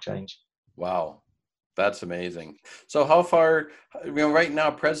I've helped change. Wow. That's amazing. So how far, right now,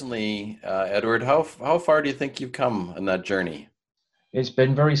 presently, Edward, how far do you think you've come in that journey? It's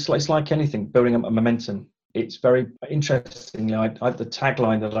been it's like anything, building up a momentum. It's very interesting. I the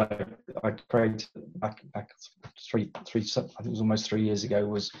tagline that I created back I think it was almost 3 years ago,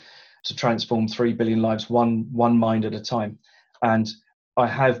 was to transform 3 billion lives one mind at a time. And I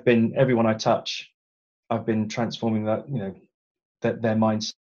have been, everyone I touch, I've been transforming that, their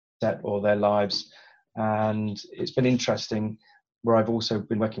mindset or their lives. And it's been interesting, where I've also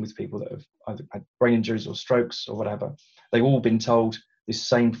been working with people that have either had brain injuries or strokes or whatever. They've all been told this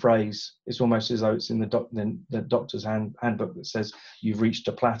same phrase. It's almost as though it's in the doctor's handbook that says you've reached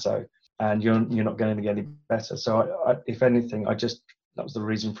a plateau and you're not going to get any better. So I, if anything, that was the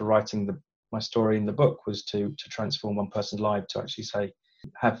reason for writing my story in the book, was to transform one person's life, to actually say,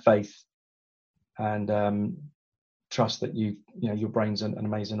 have faith and trust that your brain's an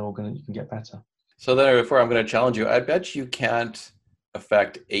amazing organ and you can get better. So therefore, I'm going to challenge you. I bet you can't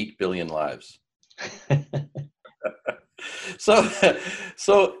affect 8 billion lives.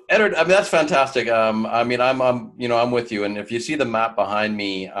 So Edward, that's fantastic. I'm with you. And if you see the map behind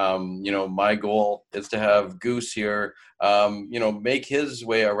me, my goal is to have Goose here, make his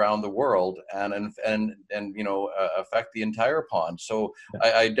way around the world and affect the entire pond. So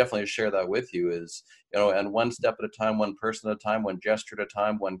I definitely share that with you, is, and one step at a time, one person at a time, one gesture at a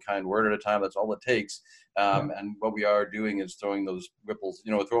time, one kind word at a time. That's all it takes. And what we are doing is throwing those ripples,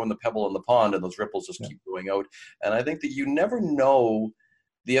 throwing the pebble in the pond, and those ripples just keep going out. And I think that you never know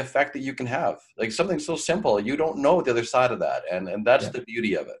the effect that you can have. Like something so simple, you don't know the other side of that. And that's the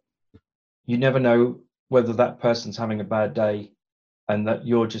beauty of it. You never know whether that person's having a bad day, and that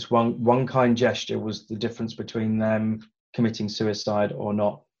you're just one kind gesture was the difference between them committing suicide or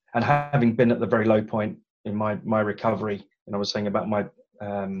not. And having been at the very low point in my recovery, and I was saying about my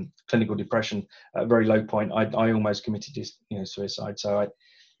clinical depression, at a very low point, I almost committed suicide. So I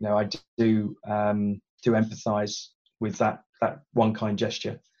do empathize with that one kind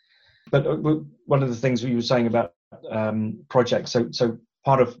gesture. But one of the things you were saying about projects. So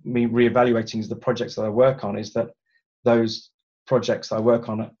part of me reevaluating is the projects that I work on is that those projects that I work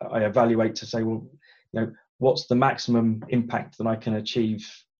on, I evaluate to say, well, what's the maximum impact that I can achieve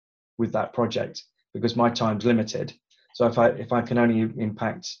with that project, because my time's limited. So if I can only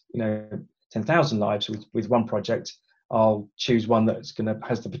impact 10,000 lives with one project, I'll choose one that's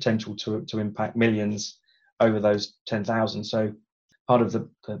has the potential to impact millions over those 10,000. So part of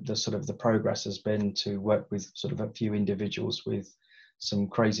the sort of the progress has been to work with sort of a few individuals with some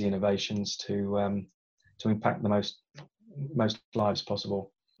crazy innovations to impact the most lives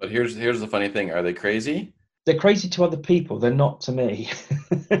possible. But here's the funny thing: are they crazy? They're crazy to other people. They're not to me.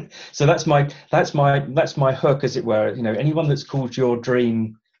 So that's my hook, as it were. Anyone that's called your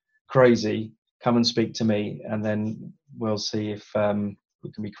dream crazy, come and speak to me, and then we'll see if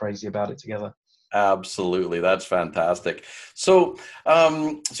we can be crazy about it together. Absolutely, that's fantastic. So,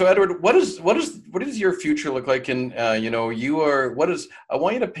 so Edward, what does your future look like? And I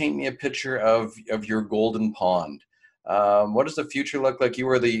want you to paint me a picture of your golden pond. What does the future look like? You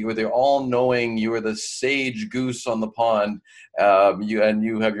were the all-knowing, you were the sage goose on the pond.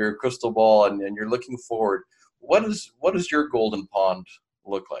 You have your crystal ball, and you're looking forward. What does your golden pond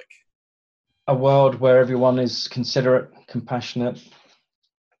look like? A world where everyone is considerate, compassionate,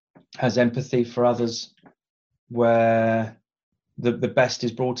 has empathy for others, where the best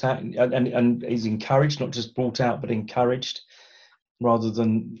is brought out and is encouraged, not just brought out, but encouraged, rather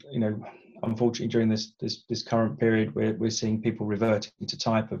than, unfortunately during this current period, we're seeing people reverting to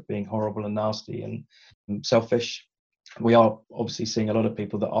type of being horrible and nasty and selfish. We are obviously seeing a lot of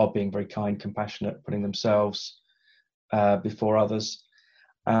people that are being very kind, compassionate, putting themselves before others.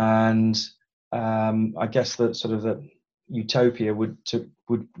 And I guess that sort of the utopia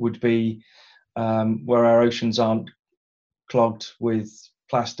would be where our oceans aren't clogged with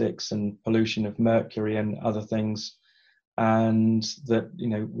plastics and pollution of mercury and other things, and that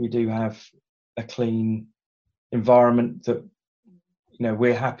we do have a clean environment, that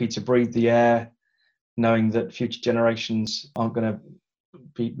we're happy to breathe the air, knowing that future generations aren't going to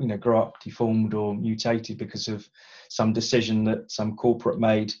be grow up deformed or mutated because of some decision that some corporate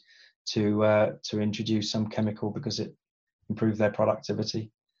made to introduce some chemical because it improved their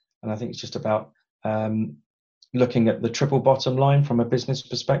productivity. And I think it's just about looking at the triple bottom line from a business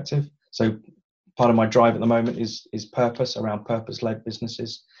perspective. So part of my drive at the moment is purpose, around purpose-led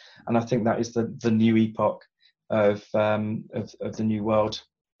businesses, and I think that is the new epoch of the new world,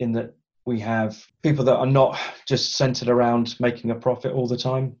 in that we have people that are not just centered around making a profit all the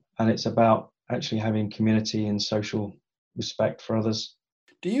time, and it's about actually having community and social respect for others.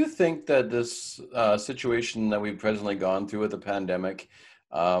 Do you think that this situation that we've presently gone through with the pandemic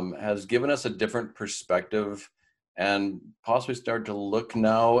has given us a different perspective, and possibly start to look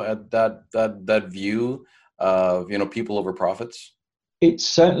now at that view of people over profits? It's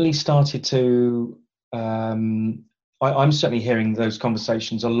certainly started to. I'm certainly hearing those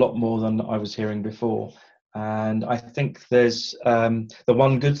conversations a lot more than I was hearing before, and I think there's the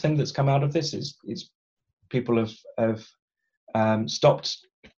one good thing that's come out of this is people have stopped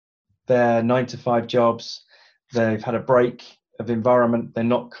their 9-to-5 jobs. They've had a break of environment. They're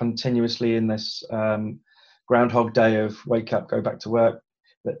not continuously in this groundhog day of wake up, go back to work.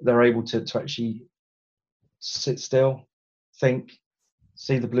 They're able to actually sit still, think,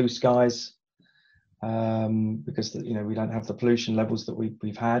 see the blue skies, because we don't have the pollution levels that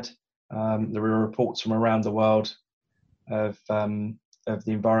we've had. There are reports from around the world of the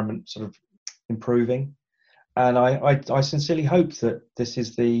environment sort of improving. And I sincerely hope that this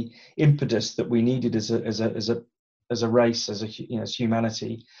is the impetus that we needed as a race, as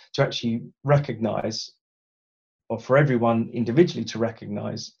humanity, to actually recognise, or for everyone individually to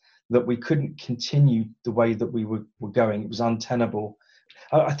recognise, that we couldn't continue the way that we were going. It was untenable.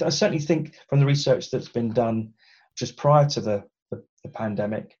 I certainly think from the research that's been done just prior to the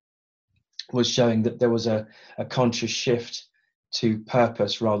pandemic was showing that there was a conscious shift to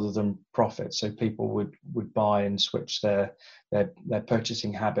purpose rather than profit. So people would buy and switch their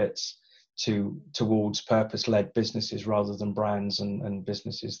purchasing habits towards purpose-led businesses rather than brands and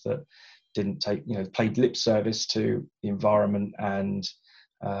businesses that didn't played lip service to the environment and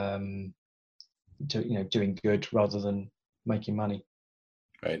doing good rather than making money.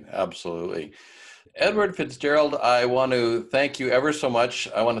 Right, absolutely. Edward Fitzgerald, I want to thank you ever so much.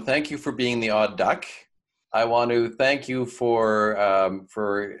 I want to thank you for being the odd duck. I want to thank you for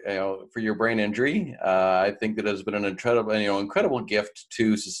your brain injury. I think that has been an incredible gift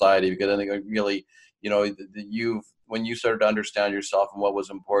to society, because I think really, when you started to understand yourself and what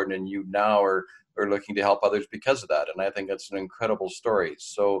was important, and you now are are looking to help others because of that. And I think that's an incredible story.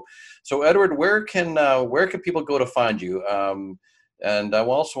 So Edward, where can people go to find you? And I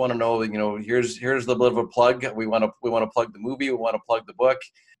also want to know, here's a little bit of a plug. We want to plug the movie. We want to plug the book.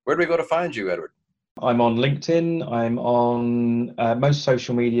 Where do we go to find you, Edward? I'm on LinkedIn. I'm on most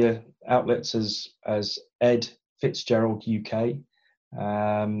social media outlets as Ed Fitzgerald UK.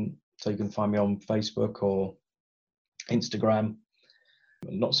 So you can find me on Facebook or Instagram.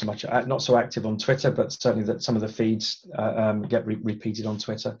 Not so active on Twitter, but certainly that some of the feeds get repeated on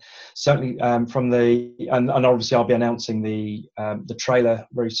Twitter. Certainly and obviously I'll be announcing the trailer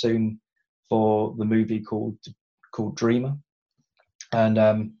very soon for the movie called Dreamer.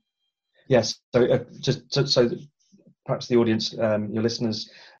 And yes, so so perhaps the audience, your listeners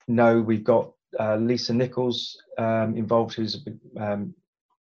know, we've got Lisa Nichols involved, who's a big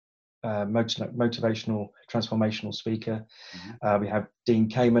motivational, transformational speaker. We have Dean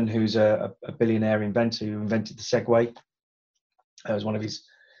Kamen, who's a billionaire inventor who invented the Segway. It was one of his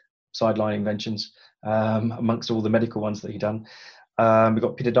sideline inventions, amongst all the medical ones that he'd done. We've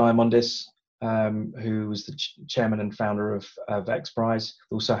got Peter Diamandis, who was the chairman and founder of XPRIZE.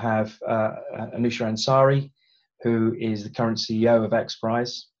 We also have Anusha Ansari, who is the current CEO of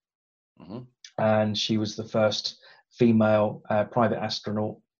XPRIZE. And she was the first female private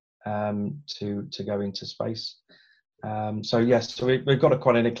astronaut to go into space. So we've got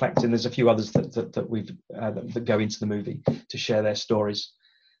quite an eclectic. There's a few others that we've that go into the movie to share their stories.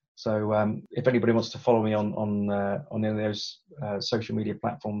 So if anybody wants to follow me on any of those social media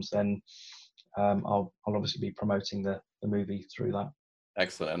platforms, then I'll obviously be promoting the movie through that.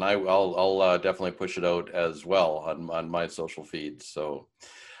 Excellent, and I'll definitely push it out as well on my social feeds. So.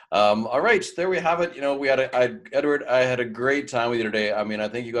 All right, there we have it. Edward, I had a great time with you today. I mean, I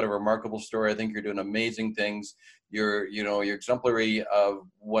think you got a remarkable story. I think you're doing amazing things. You're exemplary of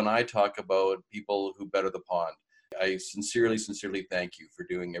when I talk about people who better the pond. I sincerely thank you for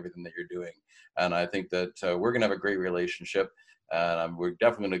doing everything that you're doing. And I think that we're going to have a great relationship. And we're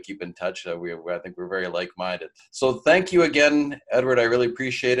definitely going to keep in touch. I think we're very like-minded. So thank you again, Edward. I really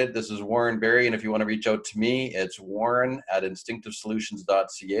appreciate it. This is Warren Berry. And if you want to reach out to me, it's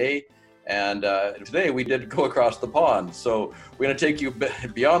warren@instinctivesolutions.ca. And today we did go across the pond. So we're going to take you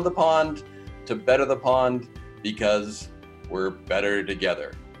beyond the pond to better the pond, because we're better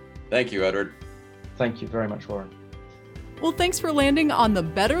together. Thank you, Edward. Thank you very much, Warren. Well, thanks for landing on the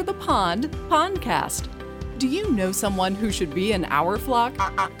Better the Pond podcast. Do you know someone who should be in our flock?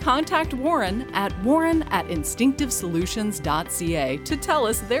 Contact Warren at warren@instinctivesolutions.ca to tell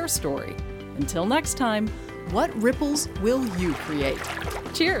us their story. Until next time, what ripples will you create?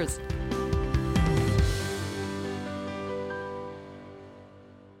 Cheers!